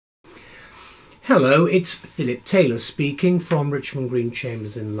Hello, it's Philip Taylor speaking from Richmond Green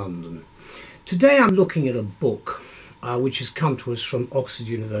Chambers in London. Today I'm looking at a book which has come to us from Oxford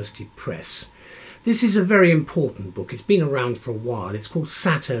University Press. This is a very important book. It's been around for a while. It's called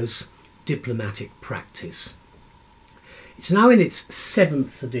Satow's Diplomatic Practice. It's now in its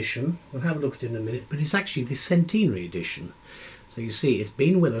 7th edition. We'll have a look at it in a minute, but it's actually the centenary edition. So you see, it's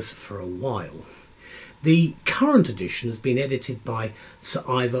been with us for a while. The current edition has been edited by Sir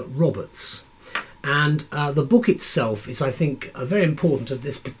Ivor Roberts. And the book itself is, I think, very important at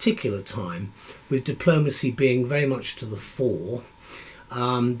this particular time, with diplomacy being very much to the fore,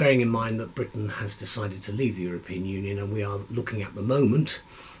 bearing in mind that Britain has decided to leave the European Union, and we are looking at the moment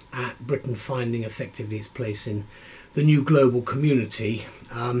at Britain finding effectively its place in the new global community,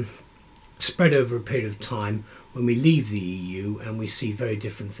 spread over a period of time when we leave the EU and we see very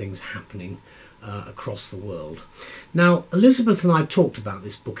different things happening across the world. Now, Elizabeth and I talked about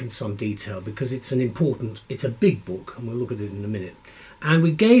this book in some detail because it's a big book, and we'll look at it in a minute. And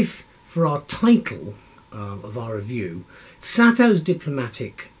we gave for our title of our review, Satow's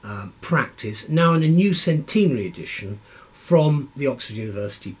Diplomatic Practice, now in a new centenary edition from the Oxford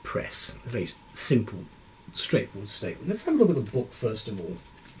University Press. A very simple, straightforward statement. Let's have a look at the book first of all.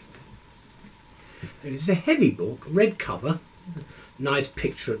 It is a heavy book, red cover. Nice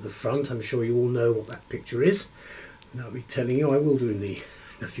picture at the front. I'm sure you all know what that picture is. And I'll be telling you, I will do in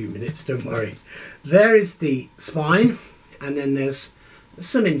a few minutes, don't worry. There is the spine, and then there's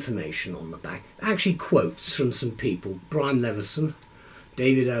some information on the back. Actually quotes from some people: Brian Leveson,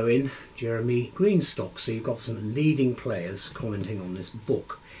 David Owen, Jeremy Greenstock. So you've got some leading players commenting on this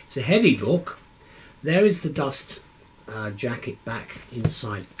book. It's a heavy book. There is the dust jacket back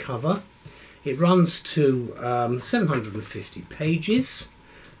inside cover. It runs to 750 pages.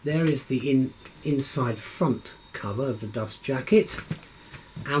 There is the inside front cover of the dust jacket.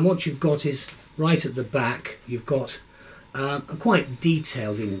 And what you've got is, right at the back, you've got a quite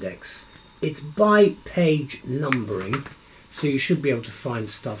detailed index. It's by page numbering, so you should be able to find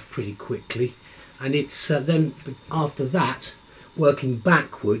stuff pretty quickly. And it's then, after that, working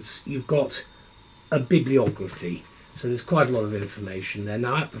backwards, you've got a bibliography. So there's quite a lot of information there.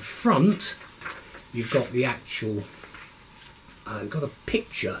 Now at the front, you've got the actual, got a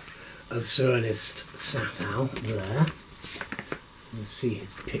picture of Sir Ernest Satow there. You can see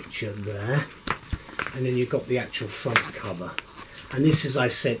his picture there. And then you've got the actual front cover. And this, as I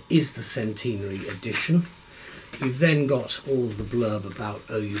said, is the centenary edition. You've then got all of the blurb about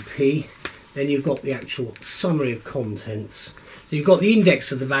OUP. Then you've got the actual summary of contents. So you've got the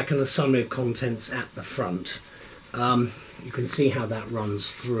index at the back and the summary of contents at the front. You can see how that runs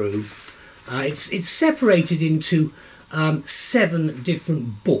through. It's separated into 7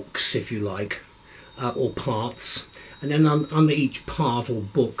 different books, if you like, or parts, and then under each part or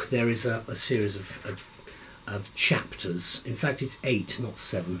book there is a series of chapters. In fact, it's 8, not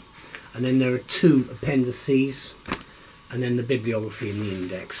 7. And then there are 2 appendices, and then the bibliography and the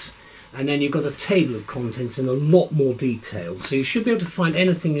index. And then you've got a table of contents in a lot more detail, so you should be able to find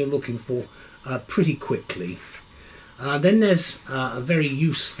anything you're looking for pretty quickly. Then there's a very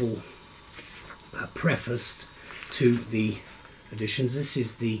useful preface to the editions. This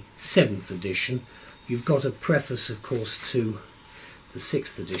is the 7th edition. You've got a preface, of course, to the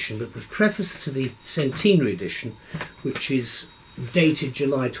 6th edition, but the preface to the centenary edition, which is dated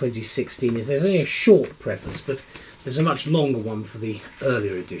July 2016, there's only a short preface, but there's a much longer one for the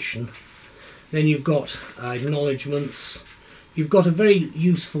earlier edition. Then you've got acknowledgements. You've got a very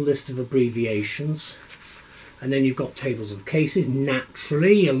useful list of abbreviations. And then you've got tables of cases,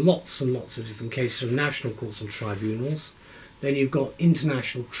 naturally, lots and lots of different cases from national courts and tribunals. Then you've got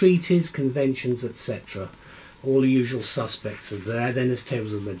international treaties, conventions, etc. All the usual suspects are there. Then there's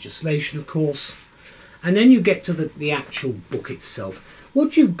tables of legislation, of course. And then you get to the actual book itself.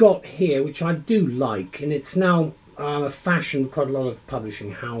 What you've got here, which I do like, and it's now a fashion quite a lot of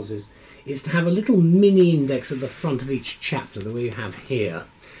publishing houses, is to have a little mini index at the front of each chapter, the way you have here,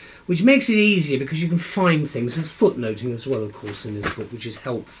 which makes it easier because you can find things. There's footnoting as well, of course, in this book, which is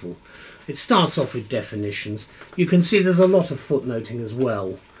helpful. It starts off with definitions. You can see there's a lot of footnoting as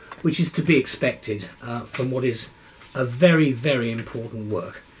well, which is to be expected from what is a very, very important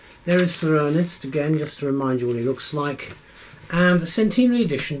work. There is Sir Ernest, again, just to remind you what he looks like, and a centenary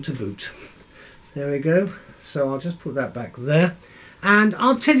edition to boot. There we go. So I'll just put that back there, and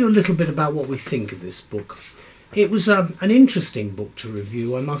I'll tell you a little bit about what we think of this book. It was an interesting book to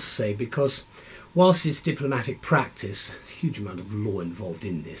review, I must say, because whilst it's diplomatic practice, there's a huge amount of law involved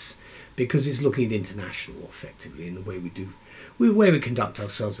in this, because it's looking at international law effectively in the way we conduct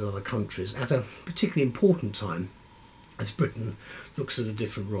ourselves with other countries at a particularly important time as Britain looks at a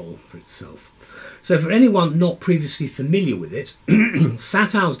different role for itself. So for anyone not previously familiar with it,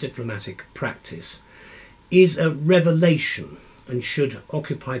 Satow's diplomatic practice is a revelation and should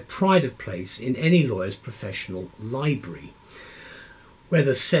occupy pride of place in any lawyer's professional library,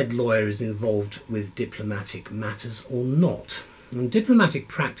 whether said lawyer is involved with diplomatic matters or not. And diplomatic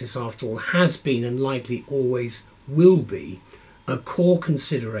practice, after all, has been and likely always will be a core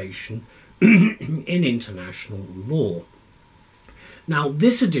consideration in international law. Now,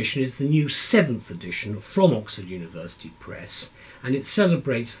 this edition is the new 7th edition from Oxford University Press, and it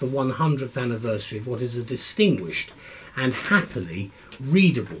celebrates the 100th anniversary of what is a distinguished and happily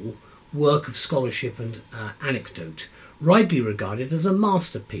readable work of scholarship and anecdote, rightly regarded as a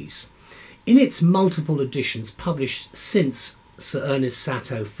masterpiece. In its multiple editions published since Sir Ernest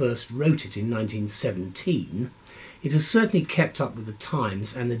Satow first wrote it in 1917, it has certainly kept up with the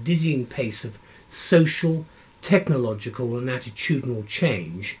times and the dizzying pace of social, technological and attitudinal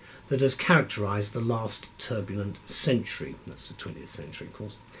change that has characterised the last turbulent century. That's the 20th century, of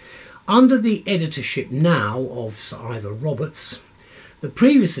course. Under the editorship now of Sir Ivor Roberts, the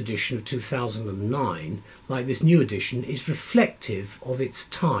previous edition of 2009, like this new edition, is reflective of its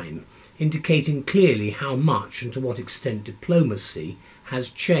time, indicating clearly how much and to what extent diplomacy has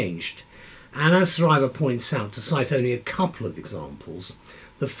changed. And as Sir Ivor points out, to cite only a couple of examples,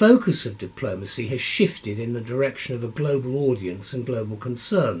 the focus of diplomacy has shifted in the direction of a global audience and global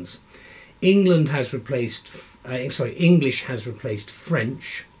concerns. English has replaced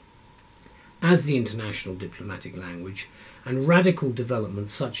French as the international diplomatic language, and radical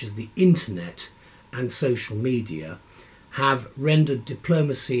developments such as the internet and social media have rendered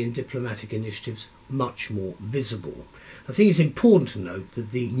diplomacy and diplomatic initiatives much more visible. I think it's important to note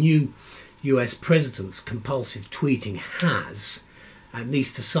that the new US president's compulsive tweeting has, at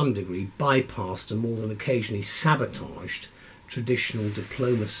least to some degree, bypassed and more than occasionally sabotaged traditional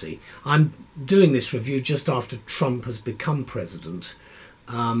diplomacy. I'm doing this review just after Trump has become president.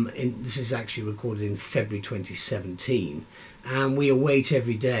 This is actually recorded in February 2017, and we await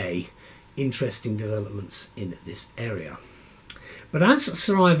every day interesting developments in this area. But as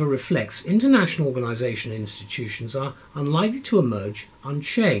Sir Ivor reflects, international organisation and institutions are unlikely to emerge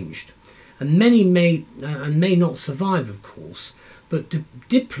unchanged, and many may not survive, of course, but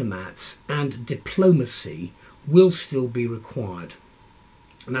diplomats and diplomacy will still be required.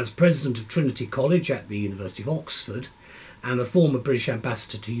 And as president of Trinity College at the University of Oxford and a former British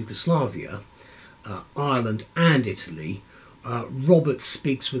ambassador to Yugoslavia, Ireland and Italy, Roberts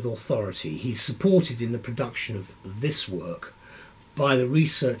speaks with authority. He's supported in the production of this work by the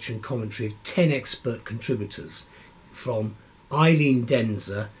research and commentary of 10 expert contributors, from Eileen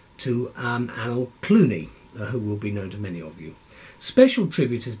Denzer to Anil Clooney, who will be known to many of you. Special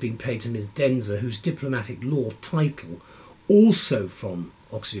tribute has been paid to Ms. Denzer, whose diplomatic law title, also from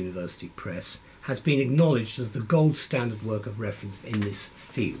Oxford University Press, has been acknowledged as the gold standard work of reference in this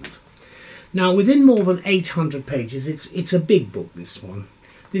field. Now, within more than 800 pages, it's a big book, this one.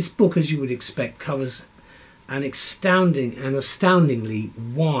 This book, as you would expect, covers an astoundingly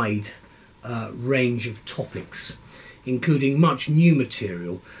wide range of topics, including much new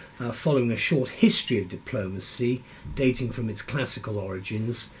material, following a short history of diplomacy dating from its classical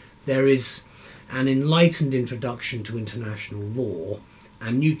origins. There is an enlightened introduction to international law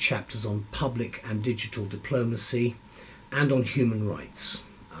and new chapters on public and digital diplomacy and on human rights.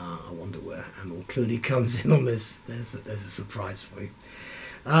 I wonder where Anil Clooney comes in on this. There's a surprise for you.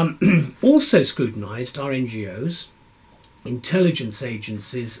 Also scrutinised are NGOs, intelligence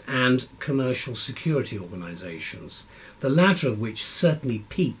agencies and commercial security organisations, the latter of which certainly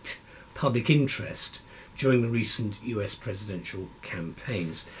piqued public interest during the recent US presidential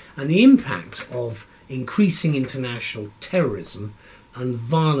campaigns. And the impact of increasing international terrorism and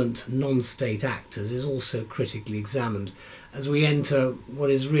violent non-state actors is also critically examined as we enter what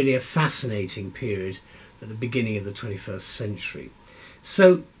is really a fascinating period at the beginning of the 21st century.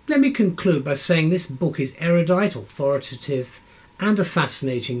 So let me conclude by saying this book is erudite, authoritative and a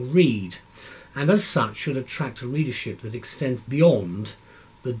fascinating read, and as such should attract a readership that extends beyond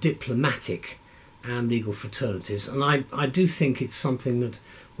the diplomatic and legal fraternities. And I do think it's something that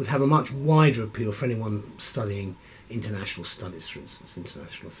would have a much wider appeal for anyone studying international studies, for instance,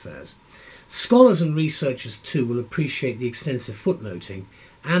 international affairs. Scholars and researchers too will appreciate the extensive footnoting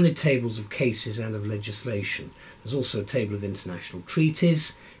and the tables of cases and of legislation. There's also a table of international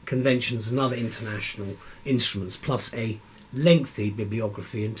treaties, conventions and other international instruments, plus a lengthy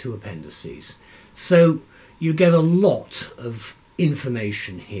bibliography and 2 appendices. So you get a lot of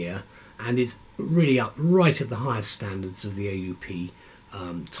information here, and it's really up right at the highest standards of the AUP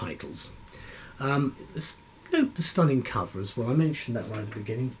titles. Note the stunning cover as well. I mentioned that right at the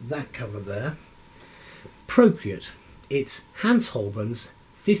beginning. That cover there. Appropriate. It's Hans Holbein's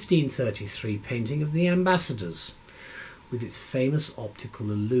 1533 painting of the Ambassadors, with its famous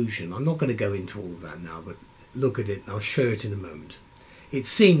optical illusion. I'm not going to go into all of that now, but look at it and I'll show it in a moment. It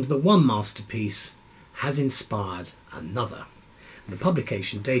seems that one masterpiece has inspired another. And the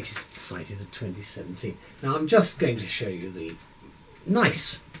publication date is cited at 2017. Now I'm just going to show you the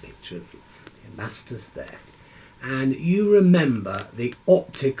nice picture of the Ambassadors there. And you remember the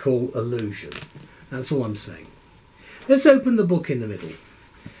optical illusion. That's all I'm saying. Let's open the book in the middle.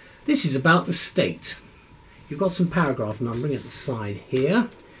 This is about the state. You've got some paragraph numbering at the side here.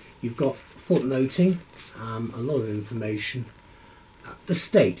 You've got footnoting, a lot of information. The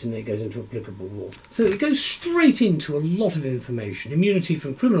state, and then it goes into applicable law. So it goes straight into a lot of information. Immunity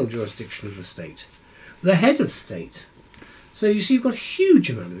from criminal jurisdiction of the state. The head of state. So you see you've got a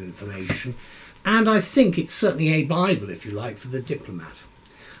huge amount of information. And I think it's certainly a Bible, if you like, for the diplomat.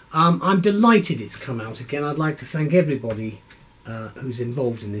 I'm delighted it's come out again. I'd like to thank everybody who's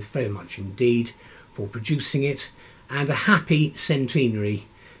involved in this very much indeed for producing it, and a happy centenary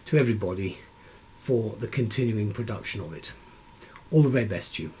to everybody for the continuing production of it. All the very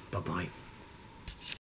best to you. Bye-bye.